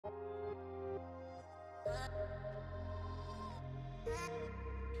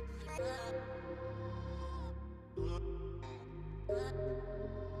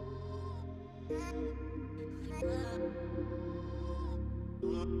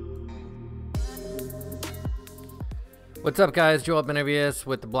What's up, guys? Joel Benavides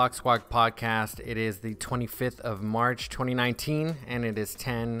with the BlokSquawk podcast. It is the 25th of March, 2019, and it is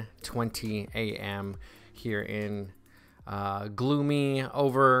 10:20 a.m. here in gloomy,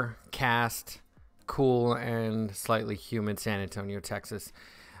 overcast, cool, and slightly humid San Antonio, Texas.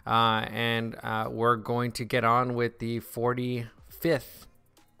 And we're going to get on with the 45th.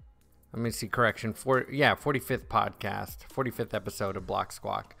 Let me see, correction. 45th podcast, 45th episode of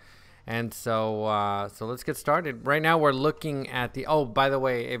BlokSquawk. And so let's get started. Right now we're looking at the, oh, by the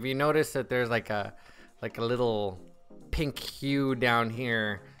way, if you notice that there's like a little pink hue down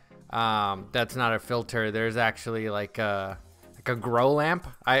here, that's not a filter. There's actually like a grow lamp.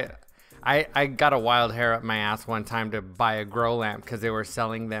 I got a wild hair up my ass one time to buy a grow lamp because they were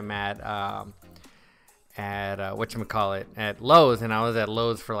selling them at whatchamacallit, at Lowe's, and I was at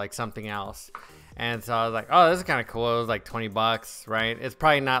Lowe's for like something else. And so I was like, oh, this is kind of cool. It was like $20, right? It's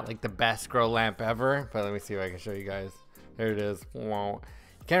probably not like the best grow lamp ever, but let me see if I can show you guys. There it is. Whoa.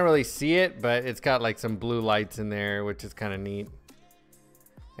 You can't really see it, but it's got like some blue lights in there, which is kind of neat.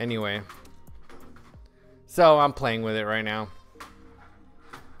 Anyway, so I'm playing with it right now.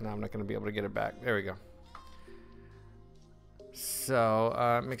 No, I'm not going to be able to get it back. There we go.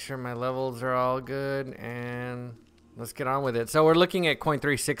 So make sure my levels are all good, and let's get on with it. So we're looking at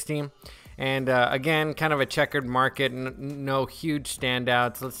Coin360. And again, kind of a checkered market, no huge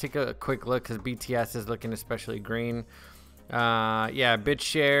standouts. Let's take a quick look because BTS is looking especially green. Yeah,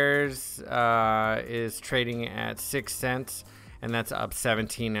 BitShares is trading at 6 cents, and that's up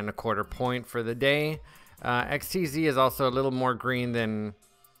 17.25 point for the day. XTZ is also a little more green than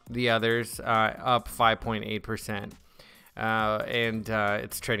the others, up 5.8%. And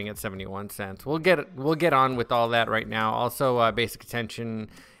it's trading at 71 cents. We'll get on with all that right now. Also, basic attention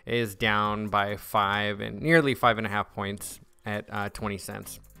is down by nearly 5.5 points at 20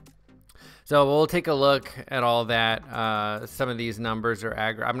 cents. So we'll take a look at all that. Some of these numbers are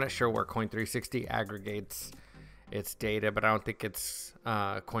I'm not sure where Coin360 aggregates its data, but I don't think it's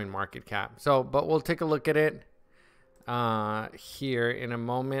coin market cap. So, but we'll take a look at it here in a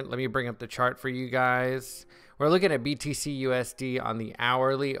moment. Let me bring up the chart for you guys. We're looking at BTC USD on the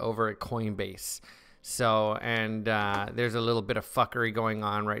hourly over at Coinbase. So, and there's a little bit of fuckery going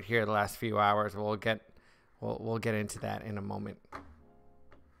on right here the last few hours. We'll get into that in a moment.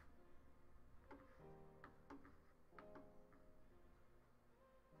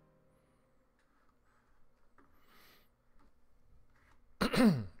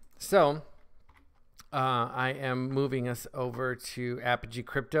 So, I am moving us over to Apogee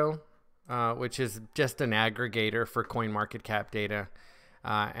Crypto, which is just an aggregator for coin market cap data.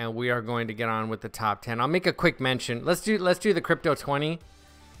 And we are going to get on with the top 10. I'll make a quick mention. Let's do the crypto 20,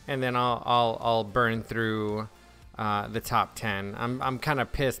 and then I'll burn through the top 10. I'm kind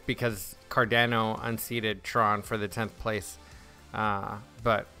of pissed because Cardano unseated Tron for the 10th place,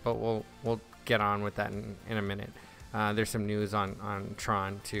 but we'll get on with that in a minute. There's some news on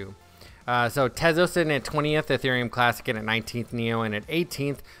Tron too. So Tezos sitting at 20th, Ethereum Classic in at 19th, Neo in at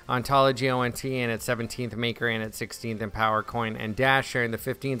 18th, Ontology ONT in at 17th, Maker in at 16th, and Powercoin and Dash sharing the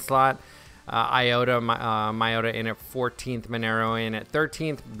 15th slot. Myota in at 14th, Monero in at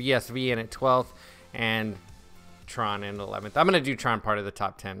 13th, BSV in at 12th, and Tron in 11th. I'm going to do Tron part of the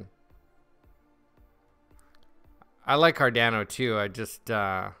top 10. I like Cardano too. I just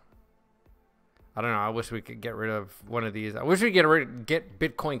I don't know. I wish we could get rid of one of these. I wish we could get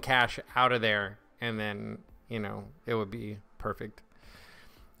Bitcoin Cash out of there, and then, you know, it would be perfect.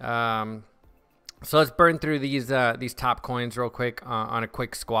 So let's burn through these top coins real quick on a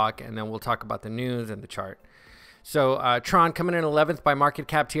quick squawk, and then we'll talk about the news and the chart. So Tron coming in 11th by market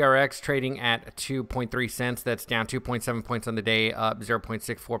cap, TRX trading at 2.3 cents. That's down 2.7 points on the day, up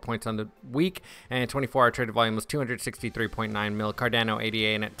 0.64 points on the week. And 24-hour traded volume was 263.9 mil. Cardano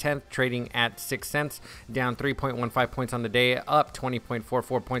 88 and at 10th, trading at 6 cents, down 3.15 points on the day, up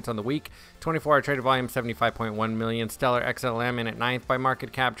 20.44 points on the week. 24-hour traded volume 75.1 million. Stellar XLM in at 9th by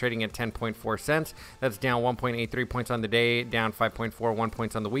market cap, trading at 10.4 cents. That's down 1.83 points on the day, down 5.41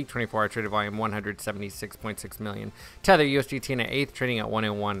 points on the week. 24-hour traded volume 176.6 million. Tether USDT in at 8th, trading at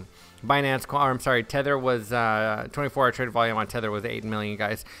 101. Tether was 24-hour traded volume on Tether was 8 million,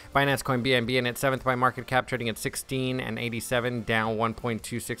 guys. Binance Coin BNB in at 7th by market cap, trading at 16 and 87, down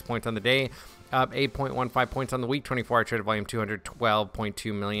 1.26 points on the day, up 8.15 points on the week. 24-hour traded volume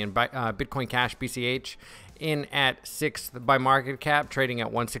 212.2 million. Bitcoin Cash BCH in at 6th by market cap, trading at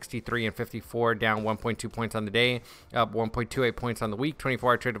 163.54, down 1.2 points on the day, up 1.28 points on the week.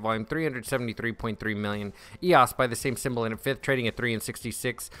 24-hour traded volume 373.3 million. EOS by the same symbol in at 5th, trading at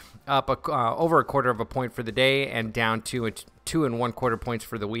 3.66, up over a quarter of a point for the day, and down 2.25 points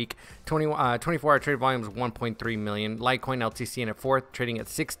for the week. 24-hour traded volume is 1.3 million. Litecoin LTC in at 4th, trading at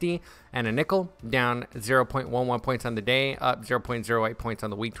 60 and a nickel, down 0.11 points on the day, up 0.08 points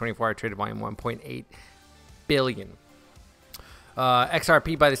on the week. 24-hour traded volume 1.8 billion.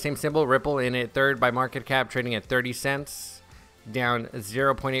 XRP by the same symbol, Ripple in at 3rd by market cap, trading at 30 cents, down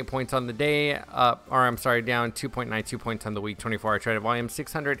 0.8 points on the day, down 2.92 points on the week. 24-hour traded volume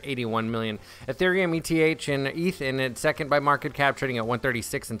 681 million. Ethereum, ETH, and ETH in at 2nd by market cap, trading at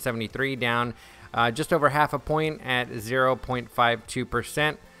 136.73, down just over half a point at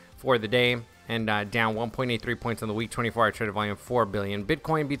 0.52% for the day, and down 1.83 points on the week. 24-hour traded volume 4 billion.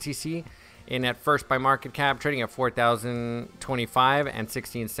 Bitcoin BTC in at 1st by market cap, trading at 4,025 and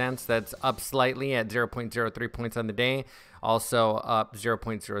 16 cents. That's up slightly at 0.03 points on the day. Also up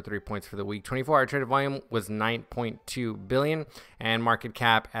 0.03 points for the week. 24-hour traded volume was 9.2 billion and market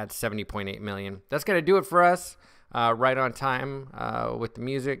cap at 70.8 million. That's going to do it for us. Right on time with the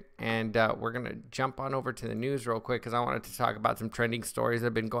music. And we're going to jump on over to the news real quick because I wanted to talk about some trending stories that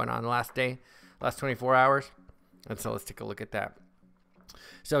have been going on the last 24 hours. And so let's take a look at that.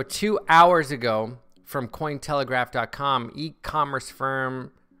 So 2 hours ago, from Cointelegraph.com, e-commerce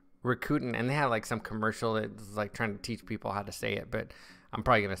firm Rakuten, and they had like some commercial that was like trying to teach people how to say it, but I'm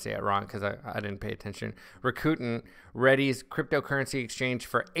probably going to say it wrong because I didn't pay attention. Rakuten readies cryptocurrency exchange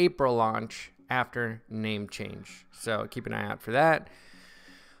for April launch after name change. So keep an eye out for that.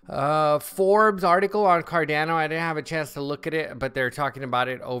 Forbes article on Cardano. I didn't have a chance to look at it, but they're talking about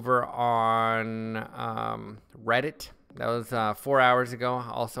it over on Reddit. That was 4 hours ago.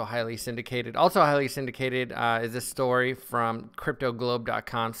 Also highly syndicated. Is a story from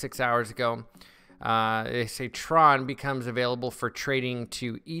CryptoGlobe.com 6 hours ago. They say Tron becomes available for trading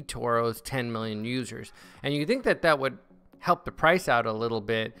to eToro's 10 million users. And you think that would help the price out a little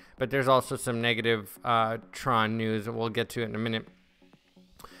bit, but there's also some negative Tron news, and we'll get to it in a minute.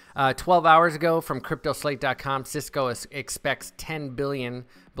 12 hours ago from CryptoSlate.com, Cisco expects 10 billion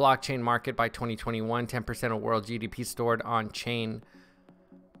blockchain market by 2021, 10% of world GDP stored on chain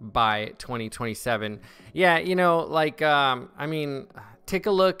by 2027. Yeah, you know, like, I mean, take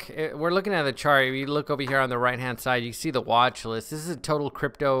a look. We're looking at the chart. If you look over here on the right-hand side, you see the watch list. This is a total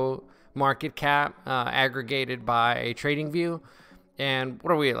crypto market cap aggregated by TradingView. And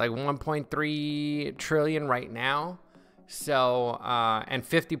what are we at, like 1.3 trillion right now? So, and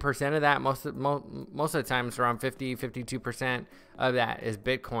 50% of that, most of the time it's around 52% of that is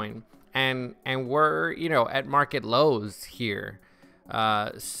Bitcoin. And we're, you know, at market lows here.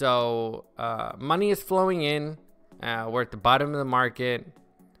 So money is flowing in. We're at the bottom of the market.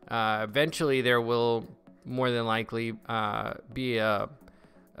 Eventually there will more than likely be a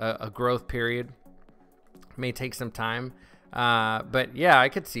growth period. May take some time. But yeah, I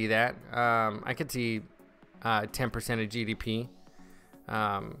could see that. I could see 10% of GDP.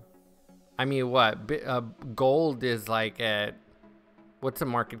 I mean, what? Gold is like at, what's the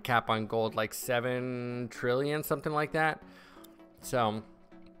market cap on gold? Like 7 trillion, something like that. So,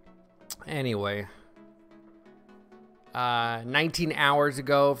 anyway. 19 hours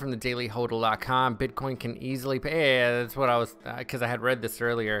ago from the dailyhodl.com, Bitcoin can easily pay. Yeah, that's what I was, because I had read this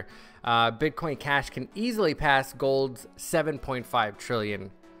earlier. Bitcoin Cash can easily pass gold's 7.5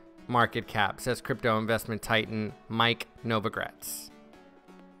 trillion market cap, says crypto investment titan Mike Novogratz.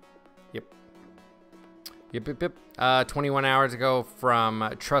 Yep. 21 hours ago from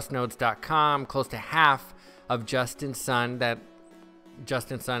trustnodes.com, close to half of Justin Sun, that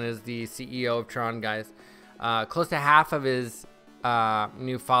Justin Sun is the CEO of Tron, guys. Close to half of his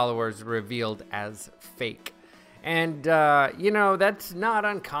new followers revealed as fake. And, you know, that's not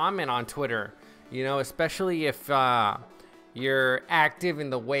uncommon on Twitter, you know, especially if you're active in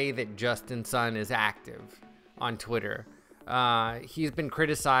the way that Justin Sun is active on Twitter. He's been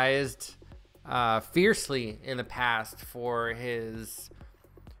criticized fiercely in the past for his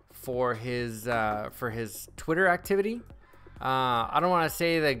Twitter activity. I don't want to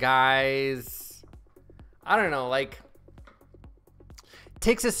say the guy's, I don't know, like,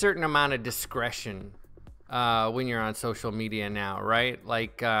 takes a certain amount of discretion when you're on social media now, right?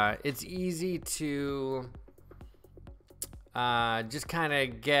 Like, it's easy to just kind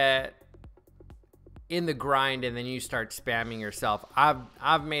of get in the grind and then you start spamming yourself.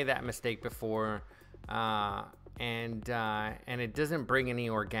 I've made that mistake before, and it doesn't bring any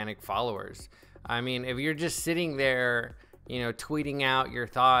organic followers. I mean, if you're just sitting there, you know, tweeting out your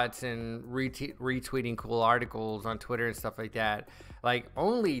thoughts and retweeting cool articles on Twitter and stuff like that, like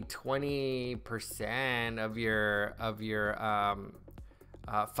only 20% of your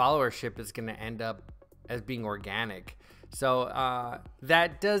followership is going to end up as being organic. So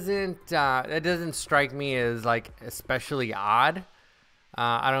that doesn't strike me as like especially odd.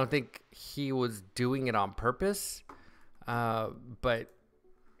 I don't think he was doing it on purpose, but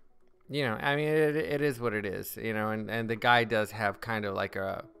you know, I mean, it is what it is, you know, and the guy does have kind of like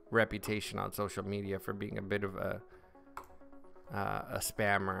a reputation on social media for being a bit of a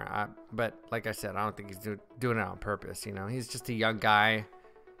spammer. But like I said, I don't think he's doing it on purpose. You know, he's just a young guy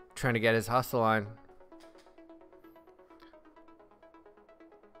trying to get his hustle on.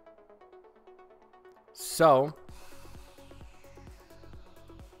 So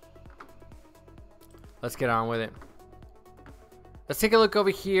let's get on with it. Let's take a look over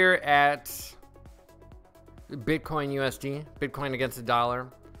here at Bitcoin USD, Bitcoin against the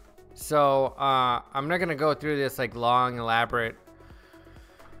dollar. So I'm not going to go through this like long, elaborate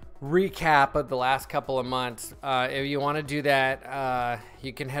recap of the last couple of months. If you want to do that,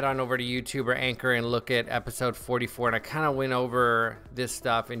 you can head on over to YouTube or Anchor and look at episode 44. And I kind of went over this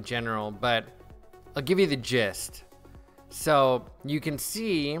stuff in general, but I'll give you the gist. So you can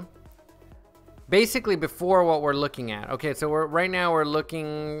see basically before what we're looking at. Okay, so right now we're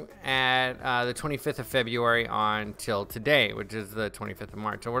looking at the 25th of February until today, which is the 25th of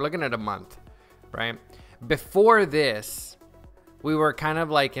March. So we're looking at a month, right? Before this, we were kind of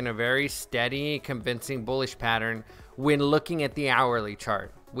like in a very steady, convincing bullish pattern when looking at the hourly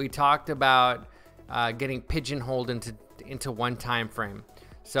chart. We talked about getting pigeonholed into one time frame.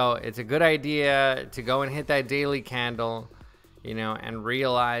 So it's a good idea to go and hit that daily candle, you know, and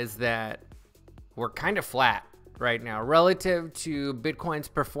realize that we're kind of flat right now relative to Bitcoin's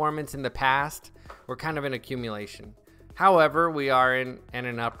performance in the past. We're kind of in accumulation. However, we are in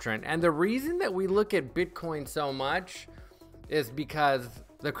an uptrend. And the reason that we look at Bitcoin so much is because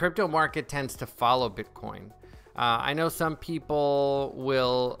the crypto market tends to follow Bitcoin. I know some people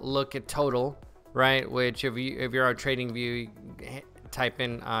will look at total, right? Which if you're on TradingView, type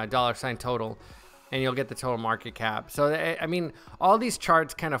in $ total, and you'll get the total market cap. So, I mean, all these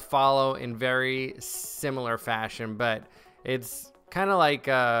charts kind of follow in very similar fashion, but it's kind of like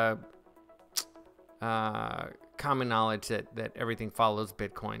common knowledge that everything follows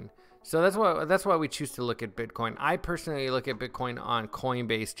Bitcoin. So that's why we choose to look at Bitcoin. I personally look at Bitcoin on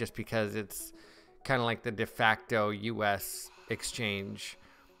Coinbase just because it's kind of like the de facto US exchange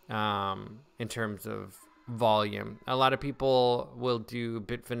in terms of volume. A lot of people will do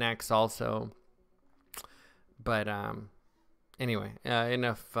Bitfinex also. But anyway,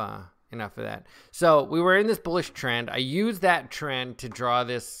 enough of that. So we were in this bullish trend. I used that trend to draw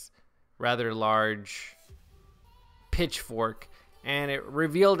this rather large pitchfork, and it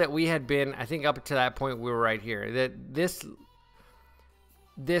revealed that we had been, I think up to that point, we were right here. That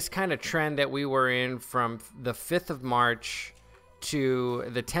this kind of trend that we were in from the 5th of March to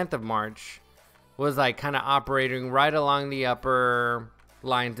the 10th of March was like kind of operating right along the upper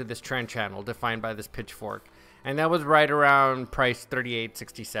lines of this trend channel defined by this pitchfork. And that was right around price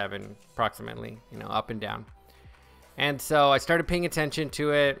 38.67 approximately, you know, up and down. And so I started paying attention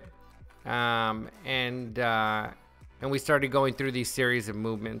to it, and we started going through these series of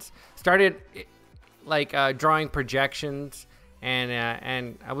movements. Started like drawing projections,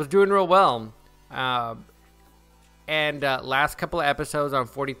 and I was doing real well. Last couple of episodes on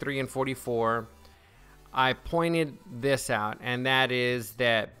 43 and 44, I pointed this out, and that is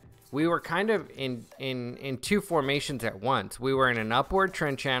that we were kind of in two formations at once. We were in an upward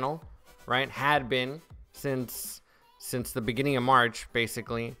trend channel, right? Had been since the beginning of March,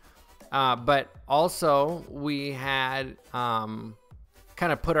 basically. But also we had kind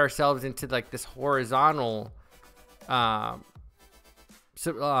of put ourselves into like this horizontal zone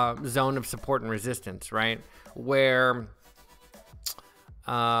of support and resistance, right? Where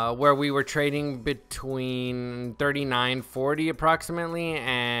we were trading between 39.40 approximately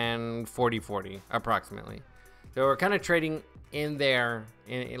and 40.40 approximately. So we're kind of trading in there,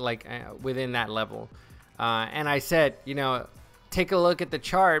 within that level. And I said, you know, take a look at the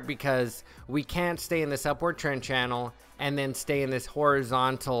chart, because we can't stay in this upward trend channel and then stay in this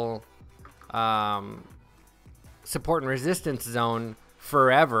horizontal support and resistance zone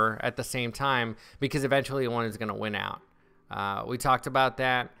forever at the same time, because eventually one is going to win out. We talked about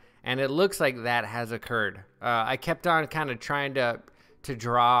that, and it looks like that has occurred. I kept on kind of trying to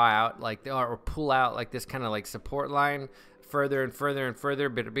draw out or pull out like this kind of like support line further and further and further,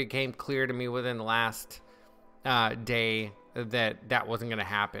 but it became clear to me within the last day that wasn't going to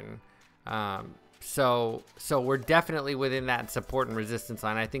happen. So we're definitely within that support and resistance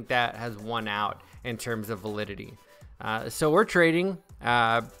line. I think that has won out in terms of validity. So we're trading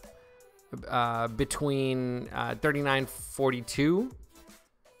between 39.42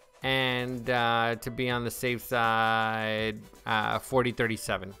 and to be on the safe side,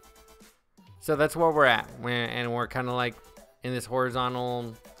 40.37. So that's where we're at, and we're kind of like in this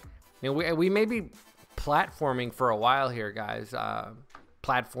horizontal. You know, we may be platforming for a while here, guys.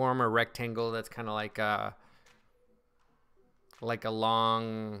 Platform or rectangle. That's kind of like a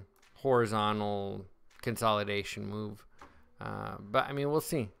long horizontal consolidation move. But I mean, we'll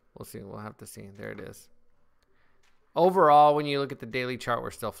see. We'll have to see. There it is. Overall, when you look at the daily chart, we're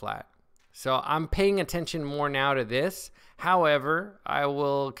still flat. So I'm paying attention more now to this. However, I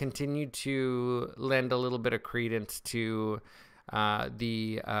will continue to lend a little bit of credence to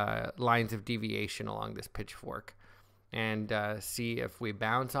the lines of deviation along this pitchfork and see if we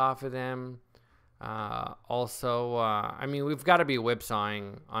bounce off of them. Also, I mean, we've got to be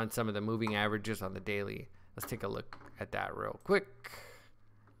whipsawing on some of the moving averages on the daily. Let's take a look at that real quick.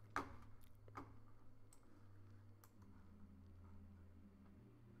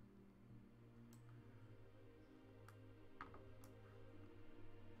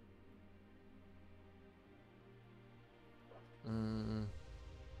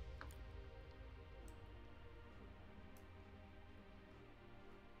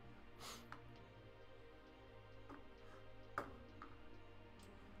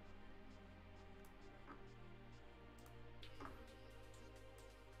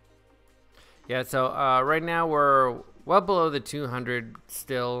 Yeah, so right now we're well below the 200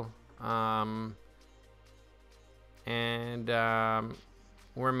 still, and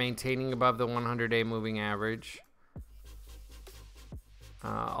we're maintaining above the 100-day moving average.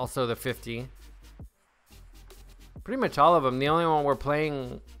 Also the 50. Pretty much all of them. The only one we're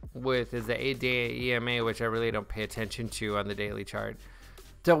playing with is the 8-day EMA, which I really don't pay attention to on the daily chart.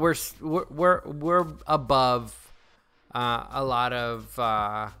 So we're above a lot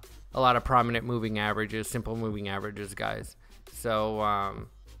of prominent moving averages, simple moving averages, guys. So I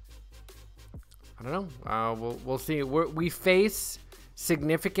don't know. We'll see. We face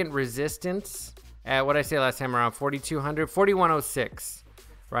significant resistance at what I say last time around 4,200, 4,106,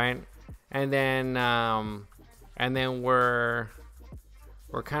 right? And then we're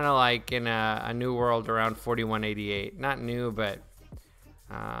kind of like in a new world around 4188. Not new, but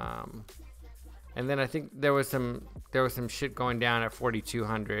and then I think there was some shit going down at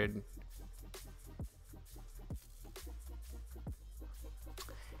 4,200.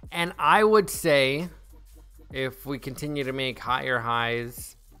 And I would say if we continue to make higher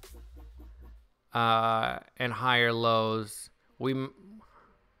highs and higher lows,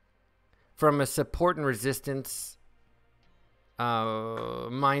 from a support and resistance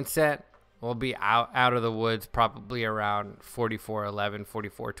mindset, we'll be out of the woods probably around 44.11,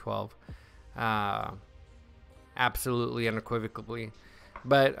 44.12. Absolutely, unequivocally.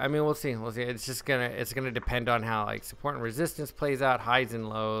 But I mean, we'll see. It's gonna depend on how like support and resistance plays out, highs and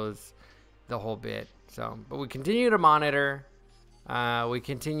lows, the whole bit. So, but we continue to monitor. We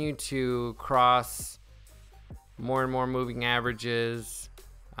continue to cross more and more moving averages,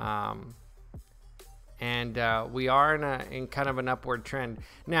 and we are in kind of an upward trend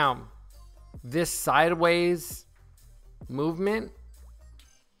now. This sideways movement,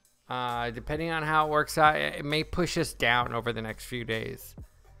 depending on how it works out, it may push us down over the next few days.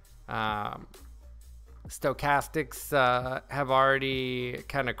 Stochastics have already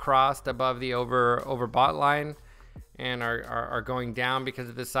kind of crossed above the overbought line and are going down because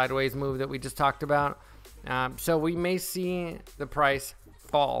of the sideways move that we just talked about. So we may see the price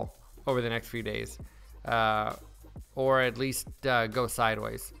fall over the next few days, or at least go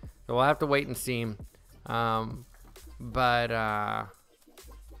sideways. So we'll have to wait and see. But I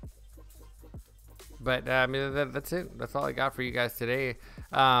mean, that's it. That's all I got for you guys today.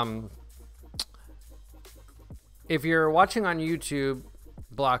 If you're watching on YouTube,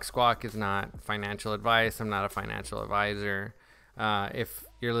 BlokSquawk is not financial advice. I'm not a financial advisor. If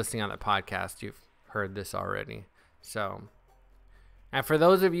you're listening on the podcast, you've heard this already. So, and for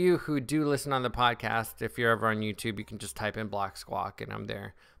those of you who do listen on the podcast, if you're ever on YouTube, you can just type in BlokSquawk and I'm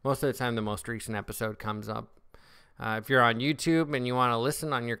there. Most of the time, the most recent episode comes up. If you're on YouTube and you want to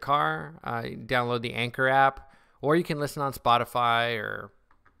listen on your car, download the Anchor app, or you can listen on Spotify or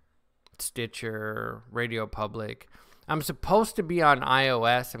Stitcher, Radio Public. I'm supposed to be on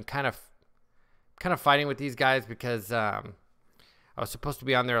iOS. I'm kind of fighting with these guys because I was supposed to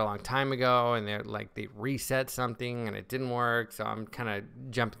be on there a long time ago, and they reset something and it didn't work. So I'm kind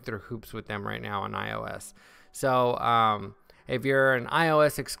of jumping through hoops with them right now on iOS. So if you're an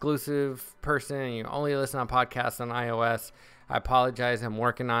iOS exclusive person and you only listen on podcasts on iOS, I apologize. I'm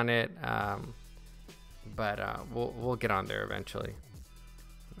working on it, but we'll get on there eventually.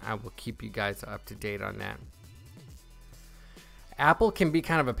 I will keep you guys up to date on that. Apple can be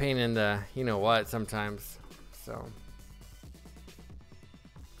kind of a pain in the you-know-what sometimes. So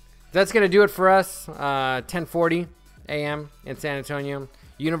that's going to do it for us. 10:40 a.m. in San Antonio.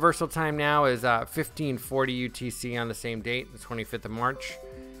 Universal time now is 15:40 UTC on the same date, the 25th of March.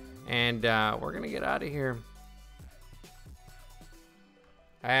 And we're going to get out of here.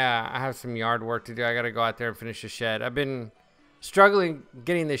 I have some yard work to do. I got to go out there and finish the shed. I've been struggling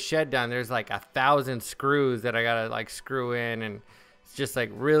getting this shed done. There's like 1,000 screws that I got to like screw in, and it's just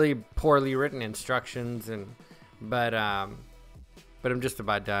like really poorly written instructions. But I'm just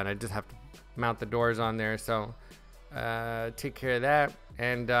about done. I just have to mount the doors on there. So take care of that.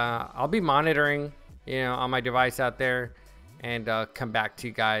 And I'll be monitoring, on my device out there, and come back to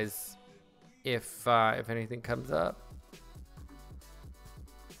you guys if anything comes up.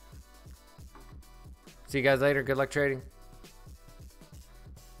 See you guys later. Good luck trading.